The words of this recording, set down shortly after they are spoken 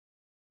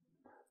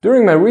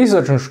During my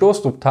research on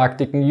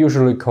Stoßtrupptaktiken,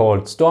 usually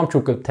called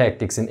Stormtrooper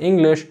Tactics in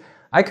English,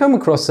 I come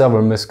across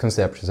several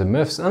misconceptions and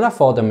myths, and I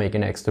thought I'd make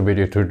an extra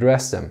video to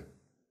address them.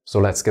 So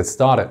let's get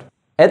started.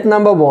 At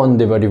number 1,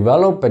 they were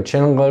developed by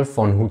General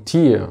von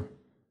Hutier.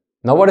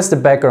 Now what is the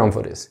background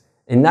for this?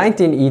 In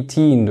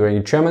 1918, during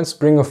the German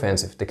Spring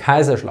Offensive, the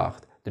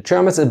Kaiserschlacht, the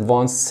Germans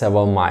advanced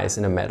several miles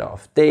in a matter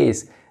of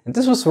days, and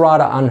this was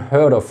rather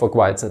unheard of for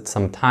quite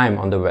some time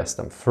on the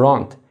Western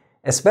Front,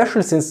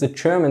 especially since the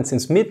Germans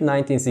since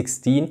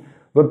mid-1916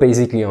 were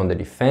basically on the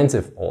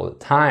defensive all the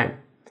time.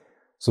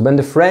 So when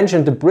the French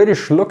and the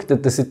British looked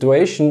at the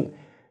situation,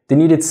 they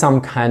needed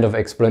some kind of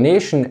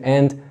explanation,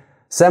 and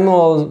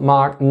Samuel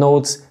Mark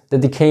notes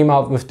that they came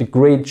out with the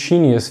great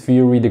genius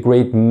theory, the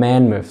great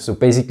man myth. So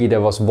basically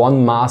there was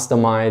one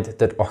mastermind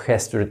that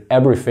orchestrated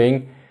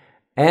everything,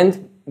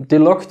 and they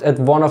looked at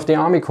one of the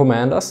army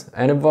commanders,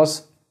 and it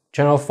was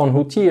General von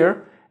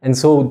Hutier, and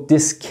so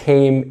this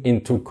came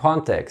into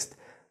context.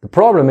 The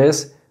problem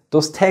is,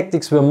 those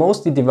tactics were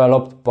mostly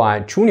developed by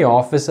junior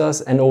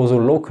officers and also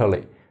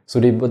locally. So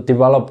they were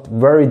developed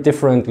very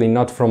differently,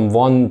 not from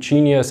one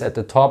genius at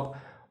the top,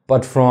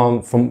 but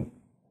from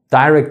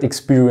direct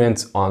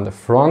experience on the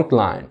front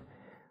line.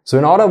 So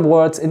in other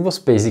words, it was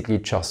basically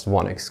just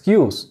one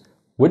excuse.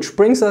 Which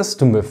brings us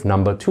to myth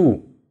number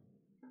 2.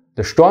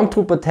 The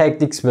Stormtrooper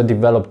tactics were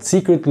developed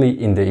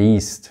secretly in the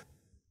East.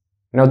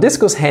 Now this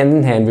goes hand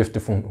in hand with the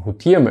von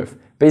Hutier myth.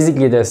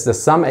 Basically there's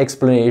some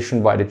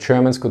explanation why the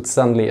Germans could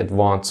suddenly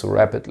advance so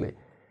rapidly.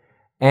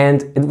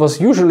 And it was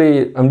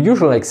usually, an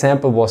unusual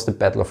example was the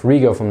Battle of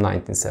Riga from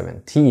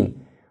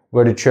 1917,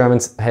 where the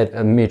Germans had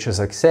a major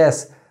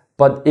success.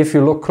 But if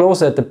you look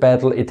closer at the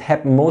battle, it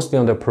happened mostly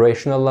on the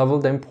operational level,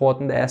 the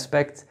important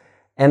aspects.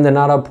 And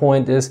another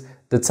point is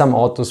that some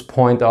authors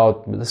point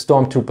out the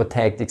Stormtrooper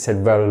tactics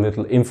had very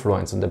little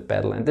influence on the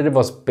battle, and that it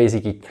was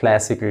basically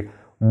classical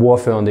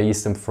warfare on the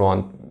Eastern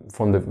Front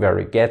from the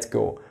very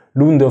get-go.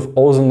 Ludendorff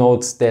also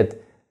notes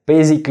that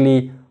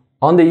basically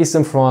on the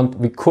Eastern Front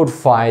we could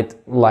fight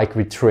like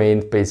we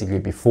trained basically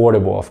before the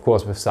war, of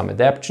course with some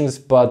adaptations,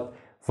 but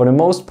for the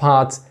most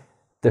part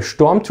the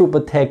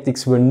Stormtrooper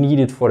tactics were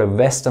needed for the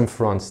Western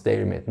Front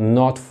stalemate,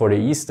 not for the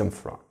Eastern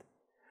Front.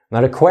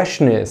 Now the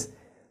question is,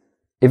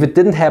 if it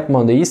didn't happen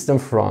on the Eastern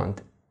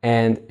Front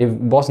and it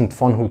wasn't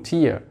von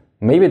Hutier,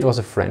 maybe it was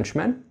a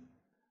Frenchman?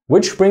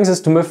 Which brings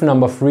us to myth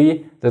number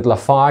 3, that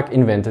Laffargue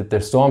invented the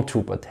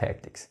Stormtrooper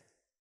tactics.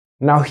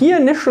 Now here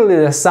initially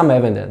there's some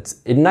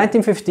evidence. In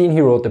 1915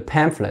 he wrote the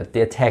pamphlet,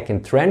 The Attack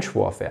in Trench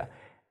Warfare,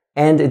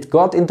 and it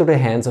got into the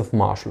hands of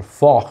Marshal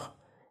Foch,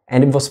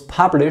 and it was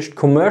published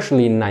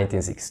commercially in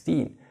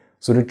 1916.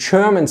 So the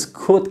Germans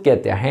could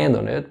get their hand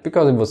on it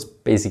because it was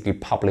basically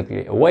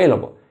publicly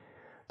available.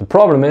 The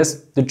problem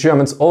is, the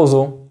Germans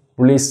also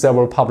released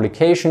several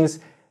publications,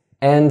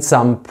 and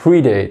some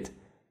predate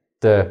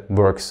the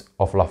works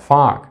of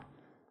Laffargue.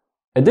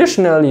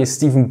 Additionally,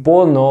 Stephen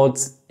Ball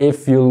notes,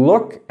 if you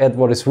look at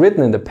what is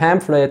written in the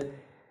pamphlet,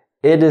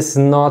 it is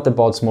not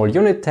about small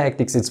unit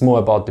tactics, it's more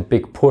about the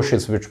big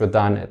pushes which were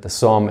done at the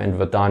Somme and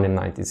were done in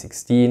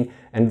 1916,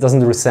 and it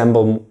doesn't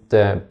resemble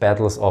the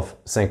battles of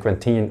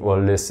Saint-Quentin or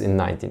Lys in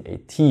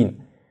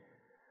 1918.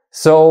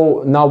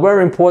 So now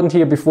very important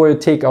here, before you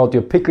take out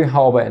your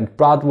Pickelhaube and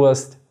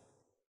Bratwurst,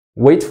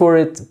 wait for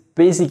it.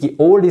 Basically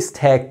all these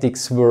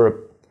tactics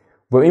were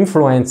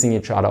influencing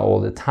each other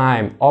all the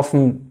time.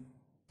 Often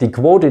they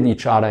quoted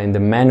each other in the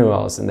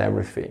manuals and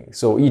everything.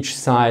 So each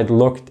side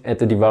looked at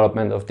the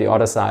development of the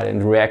other side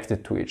and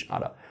reacted to each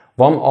other.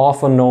 One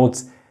author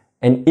notes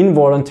an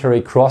involuntary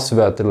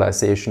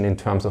cross-fertilization in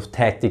terms of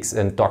tactics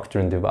and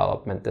doctrine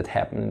development that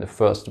happened in the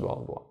First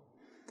World War.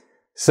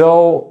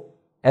 So,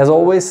 as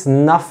always,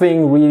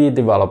 nothing really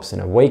develops in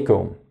a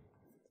vacuum.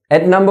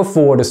 At number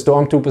 4, the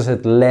Stormtroopers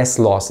had less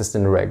losses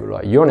than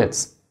regular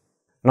units.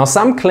 Now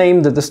some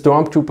claim that the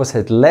Stormtroopers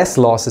had less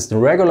losses than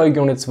regular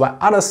units, while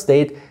others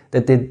state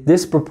that they had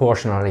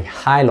disproportionately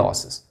high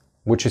losses.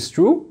 Which is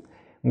true?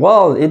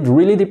 Well, it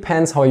really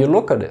depends how you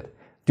look at it.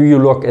 Do you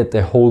look at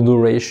the whole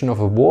duration of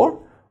a war,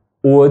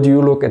 or do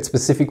you look at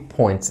specific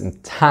points in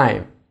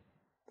time?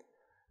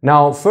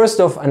 Now,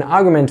 first off, an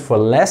argument for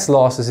less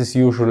losses is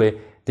usually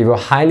they were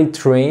highly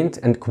trained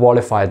and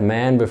qualified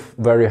men with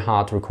very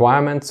hard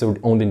requirements, so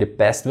only the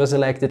best were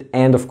selected,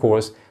 and of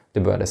course,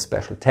 they were the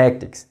special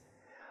tactics.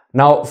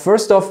 Now,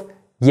 first off,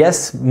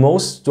 yes,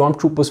 most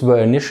Stormtroopers were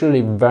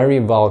initially very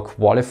well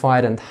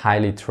qualified and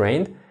highly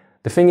trained.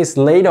 The thing is,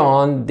 later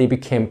on, they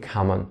became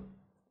common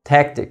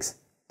tactics.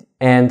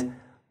 And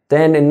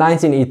then in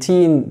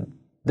 1918,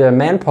 the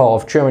manpower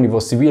of Germany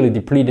was severely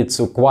depleted,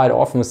 so quite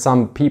often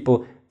some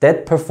people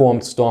that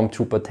performed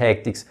Stormtrooper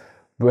tactics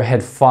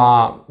had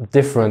far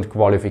different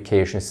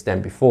qualifications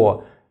than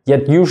before.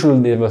 Yet usually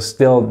they were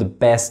still the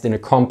best in a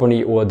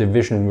company or a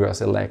division were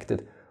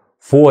selected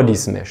for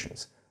these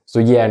missions. So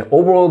yeah, and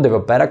overall they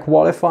were better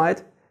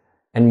qualified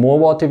and more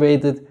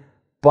motivated,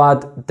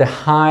 but the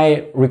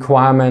high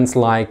requirements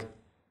like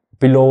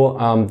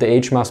below the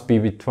age must be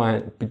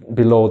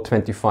below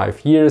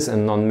 25 years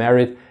and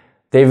non-married,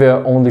 they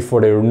were only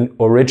for the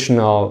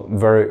original,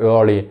 very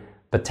early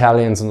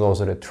battalions and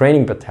also the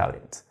training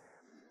battalions.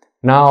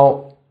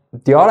 Now,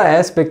 the other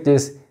aspect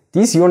is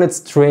these units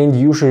trained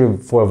usually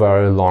for a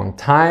very long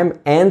time,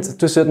 and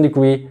to a certain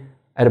degree,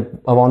 at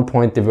one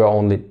point they were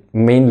only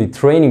mainly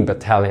training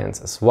battalions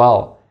as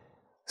well.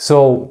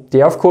 So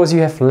there, of course, you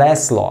have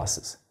less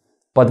losses.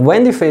 But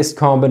when they faced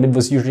combat, it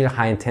was usually a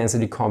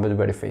high-intensity combat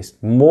where they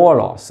faced more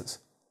losses.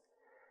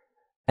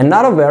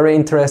 Another very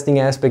interesting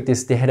aspect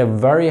is they had a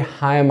very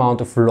high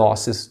amount of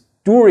losses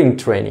during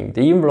training.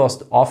 They even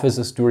lost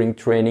officers during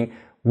training,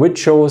 which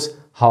shows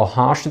how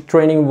harsh the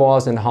training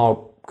was and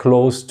how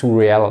close to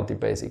reality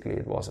basically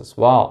it was as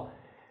well.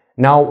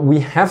 Now we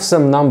have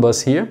some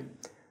numbers here,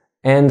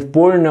 and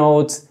Bull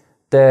notes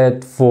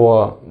that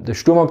for the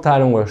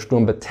Sturmabteilung or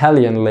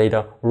Sturmbattalion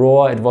later,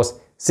 Rohr, it was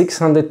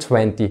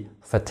 620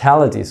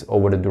 fatalities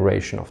over the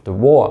duration of the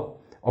war.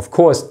 Of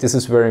course, this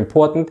is very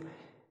important.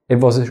 It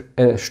was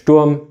a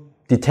Sturm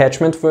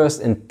detachment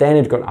first, and then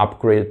it got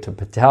upgraded to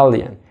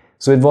battalion.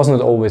 So it was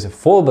not always a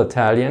full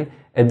battalion.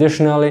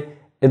 Additionally,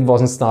 it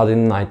wasn't started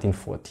in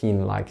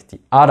 1914 like the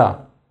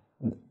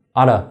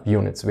other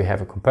units we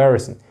have a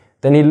comparison.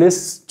 Then he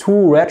lists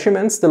 2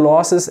 regiments, the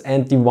losses,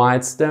 and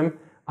divides them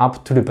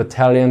up to the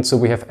battalion. So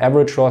we have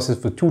average losses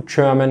for 2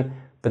 German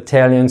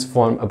battalions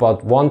from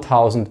about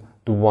 1,000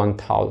 to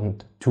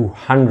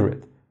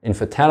 1,200 in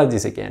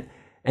fatalities again.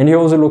 And he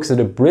also looks at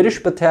a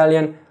British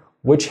battalion,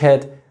 which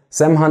had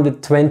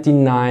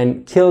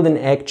 729 killed in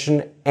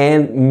action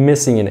and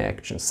missing in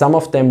action. Some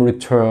of them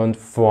returned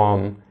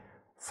from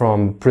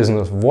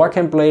prisoners of war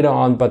camp later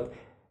on, but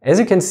as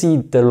you can see,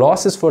 the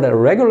losses for the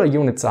regular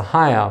units are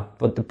higher,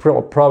 but the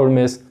problem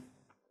is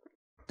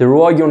the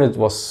Rohr unit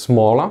was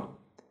smaller,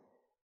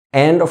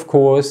 and of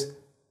course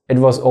it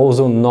was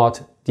also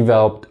not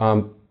developed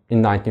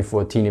in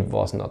 1914, it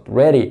was not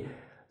ready.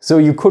 So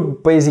you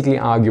could basically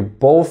argue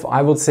both.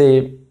 I would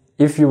say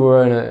if you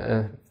were in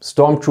a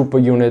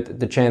Stormtrooper unit,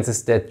 the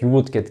chances that you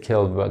would get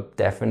killed were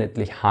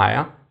definitely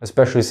higher,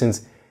 especially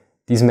since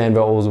these men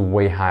were also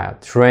way higher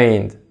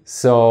trained.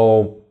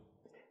 So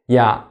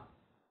yeah,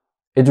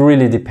 it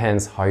really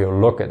depends how you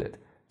look at it.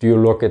 Do you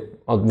look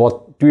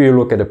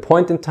at a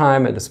point in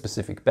time at a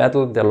specific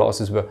battle? Their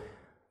losses were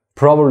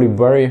probably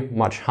very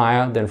much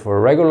higher than for a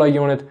regular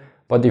unit,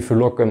 but if you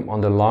look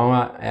on the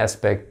longer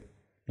aspect,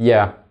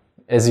 yeah,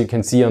 as you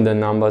can see on the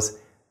numbers,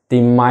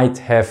 they might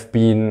have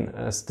been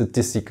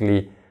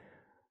statistically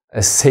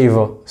a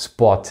safer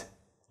spot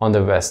on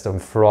the Western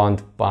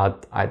Front,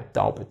 but I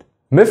doubt it.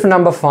 Myth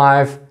number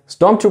 5,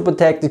 Stormtrooper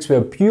tactics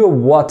were pure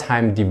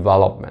wartime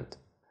development.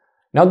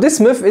 Now this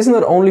myth is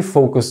not only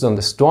focused on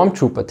the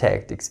Stormtrooper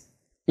tactics.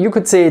 You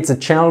could say it's a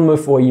general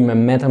myth or even a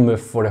meta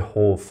myth for the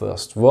whole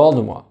First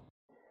World War.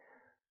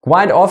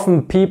 Quite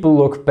often people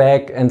look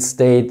back and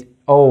state,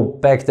 oh,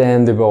 back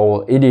then they were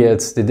all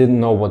idiots, they didn't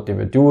know what they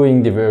were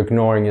doing, they were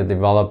ignoring the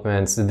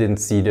developments, they didn't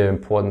see the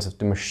importance of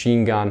the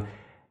machine gun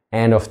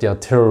and of the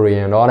artillery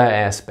and other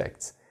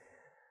aspects.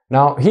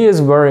 Now here's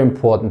a very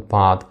important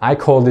part. I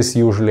call this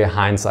usually a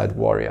hindsight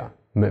warrior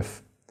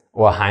myth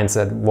or a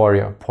hindsight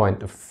warrior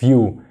point of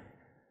view.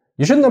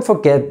 You should not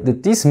forget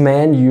that these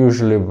men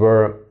usually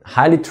were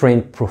highly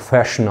trained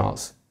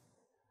professionals,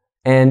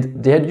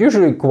 and they had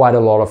usually quite a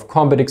lot of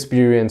combat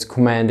experience,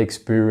 command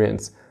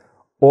experience,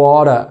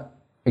 or other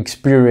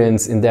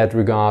experience in that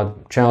regard,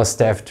 general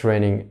staff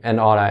training and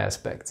other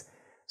aspects.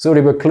 So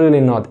they were clearly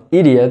not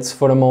idiots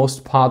for the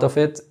most part of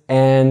it,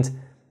 and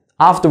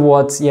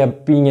afterwards, yeah,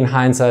 being in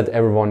hindsight,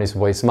 everyone is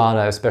way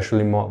smarter,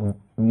 especially more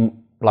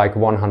like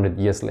 100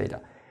 years later.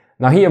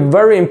 Now here, a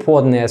very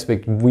important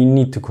aspect we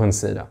need to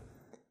consider.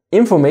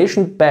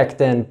 Information back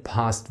then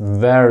passed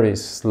very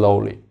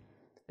slowly.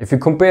 If you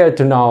compare it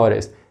to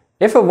nowadays,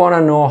 if I want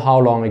to know how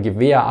long a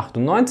Gewehr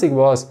 98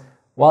 was,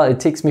 well,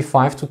 it takes me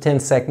 5 to 10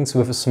 seconds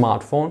with a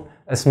smartphone.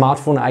 A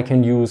smartphone I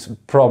can use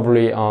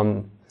probably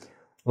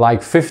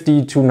like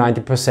 50 to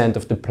 90%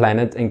 of the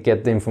planet and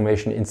get the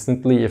information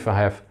instantly if I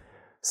have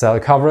cell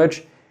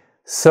coverage.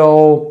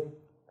 So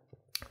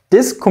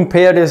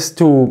compare this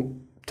to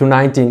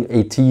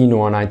 1918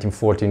 or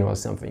 1914 or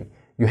something.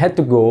 You had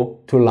to go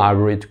to a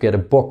library to get a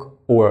book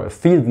or a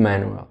field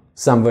manual,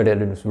 somewhere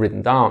that it is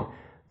written down.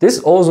 This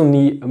also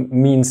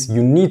means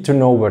you need to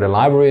know where the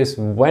library is,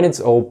 when it's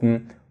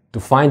open, to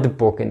find the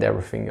book and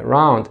everything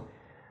around.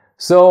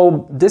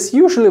 So this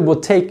usually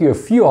would take you a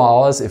few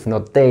hours, if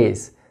not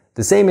days.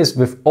 The same is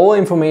with all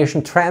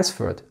information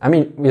transferred. I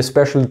mean, we're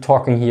especially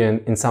talking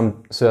here in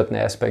some certain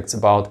aspects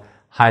about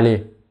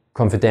highly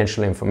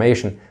confidential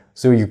information,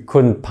 so you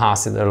couldn't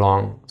pass it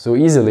along so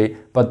easily,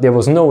 but there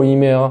was no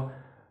email.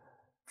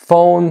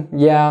 Phone,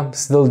 yeah,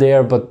 still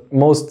there, but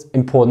most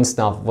important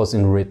stuff was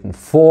in written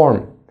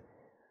form.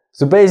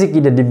 So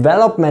basically the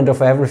development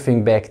of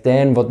everything back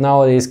then, what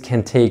nowadays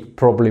can take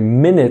probably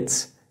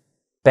minutes,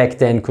 back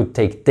then could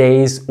take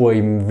days or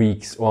even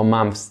weeks or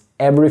months.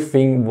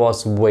 Everything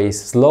was way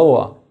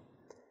slower.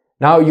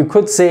 Now you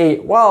could say,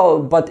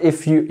 well, but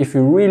if you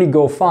really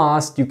go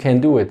fast, you can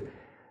do it.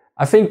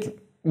 I think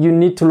you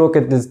need to look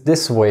at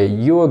this way.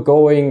 You are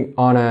going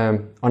on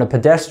a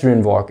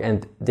pedestrian walk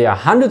and there are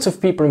hundreds of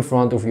people in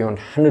front of you and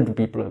hundreds of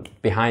people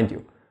behind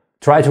you.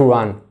 Try to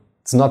run.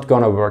 It's not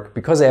gonna work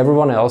because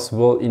everyone else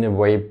will in a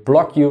way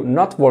block you,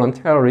 not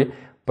voluntarily,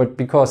 but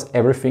because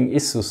everything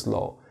is so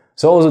slow.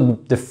 So also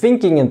the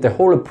thinking and the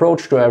whole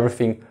approach to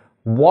everything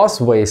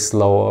was way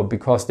slower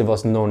because there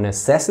was no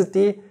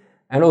necessity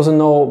and also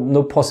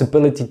no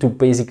possibility to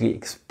basically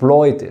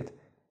exploit it.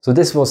 So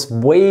this was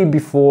way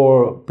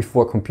before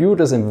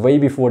computers and way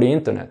before the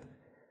internet.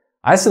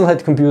 I still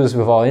had computers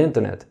without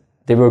internet.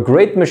 They were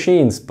great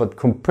machines, but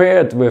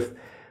compared with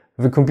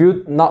the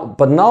computer,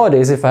 but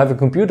nowadays if I have a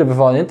computer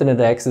without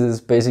internet access,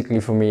 it's basically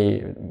for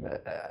me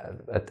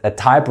a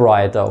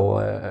typewriter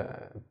or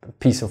a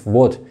piece of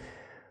wood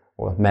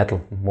or metal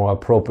more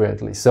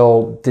appropriately.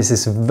 So this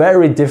is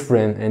very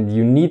different and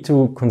you need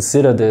to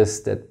consider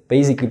this, that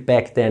basically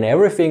back then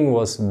everything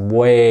was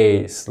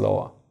way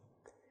slower.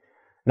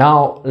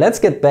 Now, let's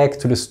get back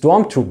to the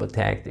Stormtrooper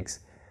tactics.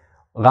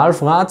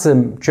 Ralf Raths, a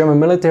German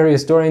military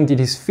historian, did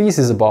his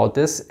thesis about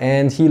this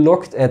and he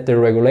looked at the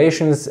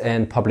regulations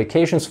and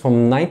publications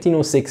from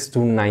 1906 to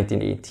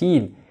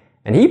 1918.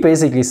 And he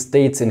basically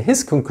states in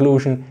his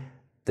conclusion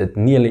that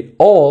nearly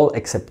all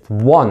except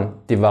one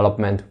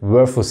development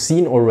were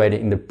foreseen already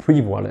in the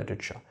pre-war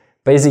literature.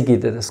 Basically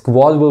that the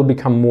squad will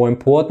become more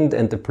important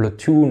and the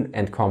platoon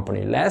and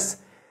company less,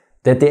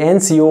 that the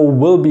NCO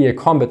will be a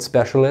combat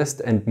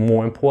specialist and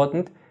more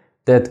important,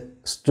 that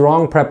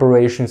strong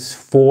preparations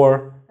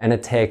for an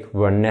attack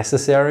were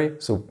necessary,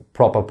 so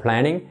proper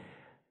planning,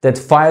 that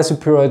fire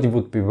superiority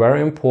would be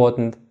very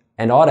important,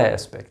 and other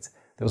aspects.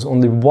 There was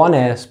only one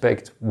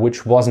aspect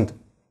which wasn't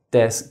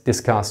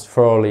discussed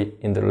thoroughly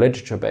in the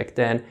literature back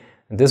then,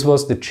 and this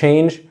was the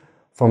change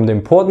from the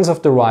importance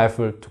of the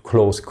rifle to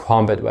close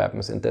combat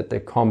weapons, and that the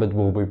combat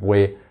will be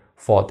way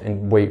fought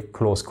in way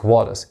close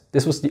quarters.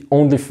 This was the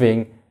only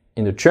thing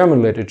in the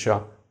German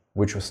literature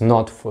which was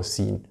not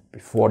foreseen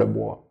before the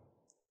war,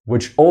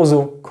 which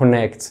also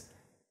connects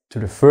to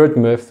the third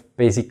myth,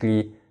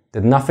 basically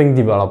that nothing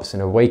develops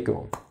in a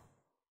vacuum.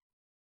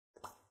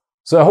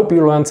 So I hope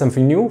you learned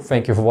something new.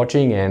 Thank you for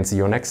watching and see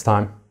you next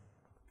time.